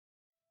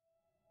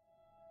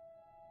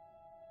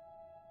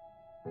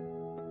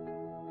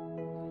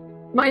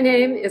My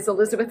name is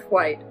Elizabeth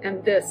White,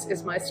 and this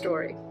is my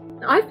story.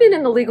 I've been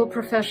in the legal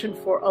profession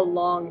for a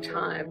long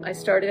time. I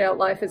started out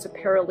life as a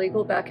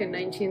paralegal back in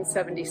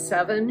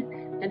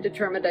 1977 and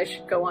determined I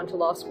should go on to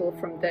law school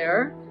from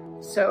there.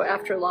 So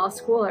after law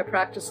school, I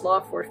practiced law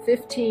for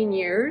 15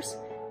 years.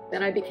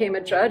 Then I became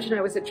a judge, and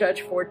I was a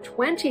judge for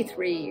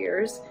 23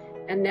 years.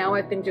 And now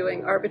I've been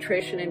doing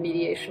arbitration and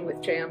mediation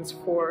with JAMS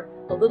for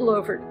a little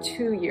over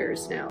 2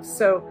 years now.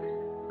 So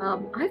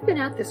I've been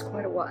at this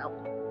quite a while.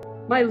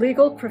 My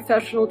legal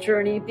professional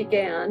journey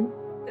began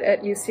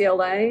at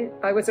UCLA.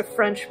 I was a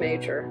French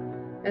major,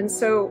 and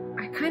so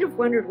I kind of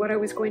wondered what I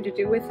was going to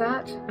do with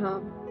that.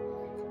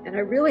 And I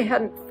really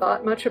hadn't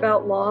thought much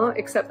about law,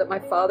 except that my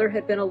father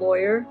had been a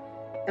lawyer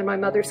and my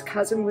mother's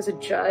cousin was a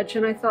judge,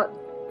 and I thought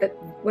that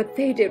what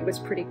they did was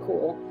pretty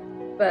cool.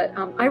 But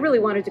I really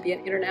wanted to be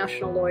an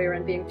international lawyer,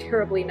 and being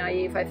terribly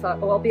naive, I thought,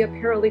 oh, I'll be a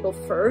paralegal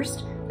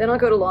first, then I'll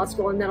go to law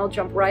school, and then I'll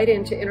jump right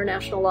into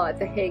international law at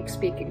The Hague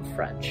speaking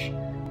French.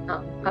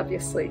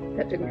 Obviously,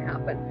 that didn't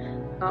happen.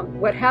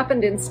 What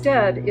happened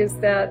instead is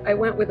that I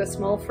went with a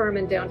small firm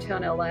in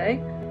downtown LA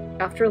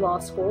after law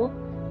school,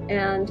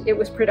 and it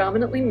was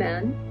predominantly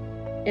men,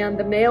 and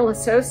the male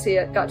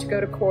associate got to go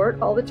to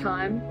court all the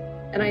time,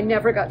 and I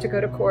never got to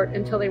go to court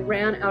until they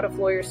ran out of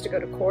lawyers to go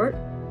to court,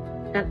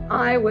 and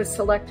I was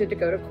selected to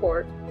go to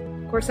court.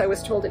 Of course, I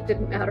was told it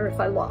didn't matter if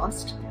I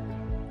lost,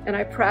 and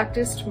I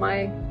practiced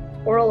my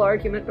oral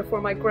argument before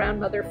my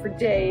grandmother for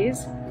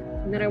days.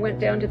 And then I went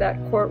down to that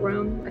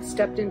courtroom, I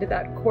stepped into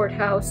that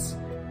courthouse,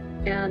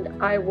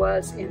 and I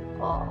was in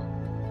awe.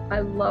 I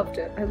loved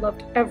it. I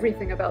loved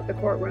everything about the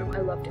courtroom.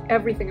 I loved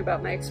everything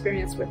about my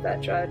experience with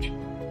that judge.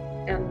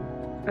 And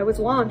I was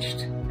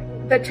launched.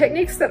 The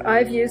techniques that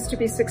I've used to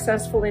be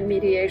successful in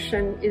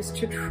mediation is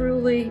to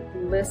truly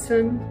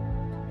listen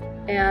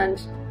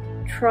and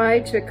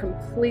try to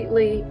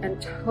completely and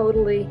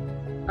totally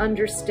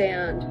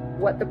understand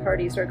what the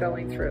parties are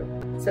going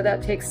through. So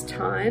that takes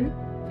time.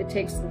 It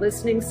takes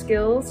listening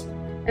skills,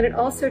 and it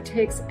also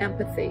takes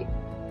empathy,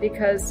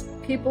 because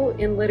people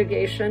in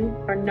litigation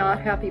are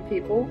not happy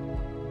people.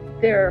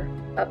 They're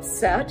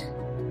upset,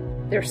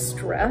 they're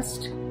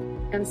stressed,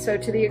 and so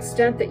to the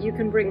extent that you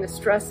can bring the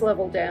stress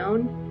level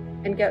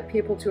down and get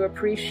people to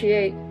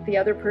appreciate the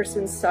other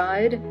person's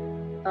side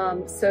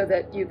so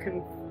that you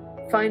can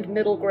find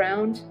middle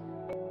ground,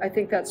 I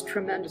think that's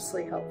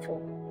tremendously helpful.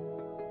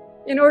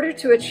 In order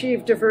to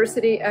achieve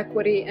diversity,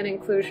 equity, and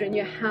inclusion,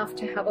 you have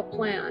to have a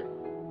plan.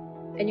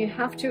 And you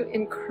have to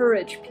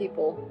encourage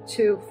people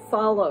to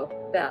follow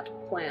that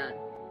plan.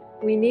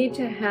 We need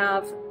to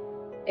have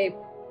a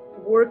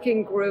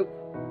working group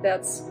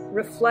that's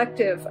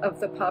reflective of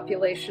the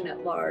population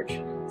at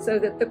large, so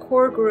that the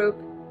core group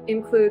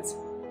includes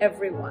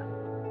everyone.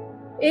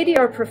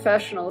 ADR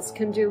professionals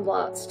can do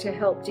lots to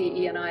help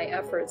DE&I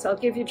efforts. I'll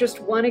give you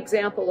just one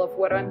example of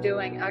what I'm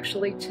doing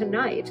actually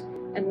tonight,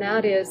 and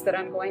that is that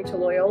I'm going to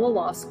Loyola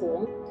Law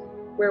School,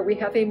 where we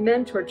have a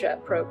mentor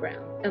jet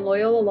program. And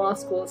Loyola Law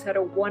School has had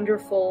a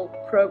wonderful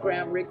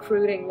program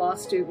recruiting law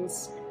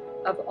students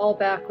of all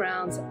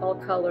backgrounds, all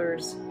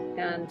colors,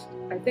 and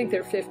I think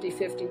they're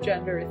 50-50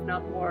 gender, if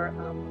not more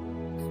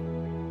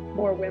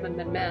women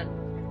than men.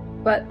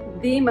 But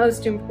the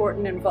most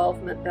important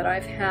involvement that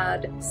I've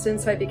had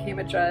since I became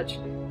a judge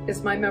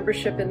is my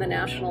membership in the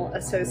National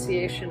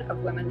Association of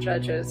Women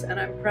Judges, and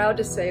I'm proud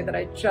to say that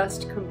I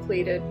just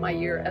completed my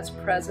year as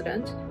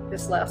president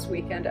this last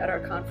weekend at our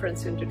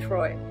conference in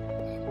Detroit.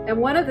 And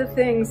one of the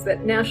things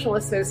that National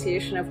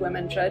Association of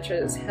Women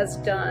Judges has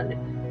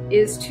done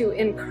is to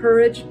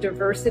encourage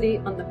diversity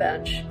on the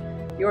bench.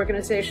 The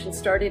organization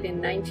started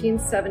in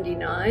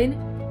 1979,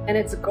 and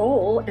its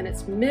goal and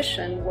its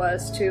mission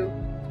was to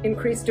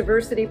increase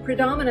diversity,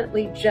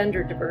 predominantly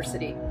gender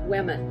diversity,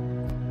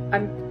 women.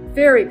 I'm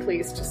very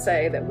pleased to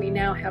say that we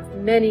now have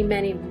many,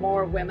 many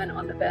more women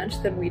on the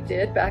bench than we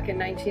did back in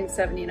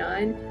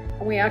 1979.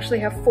 And we actually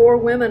have 4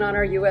 women on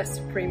our U.S.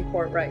 Supreme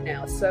Court right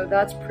now, so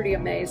that's pretty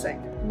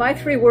amazing. My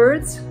 3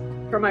 words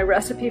for my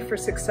recipe for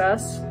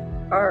success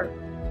are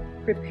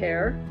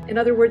prepare. In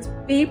other words,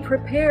 be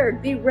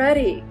prepared, be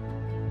ready.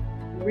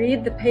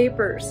 Read the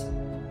papers,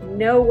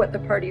 know what the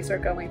parties are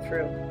going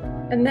through.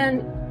 And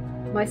then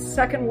my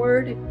second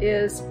word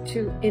is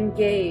to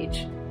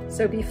engage.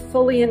 So be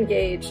fully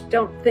engaged.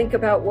 Don't think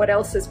about what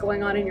else is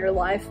going on in your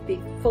life.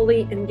 Be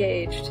fully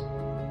engaged.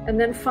 And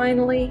then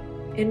finally,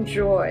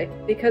 enjoy,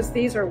 because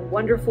these are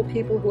wonderful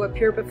people who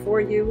appear before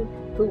you,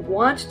 who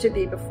want to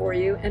be before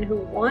you, and who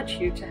want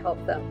you to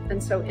help them.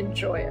 And so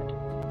enjoy it.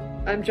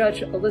 I'm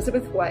Judge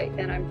Elizabeth White,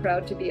 and I'm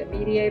proud to be a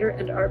mediator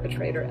and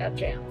arbitrator at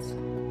JAMS.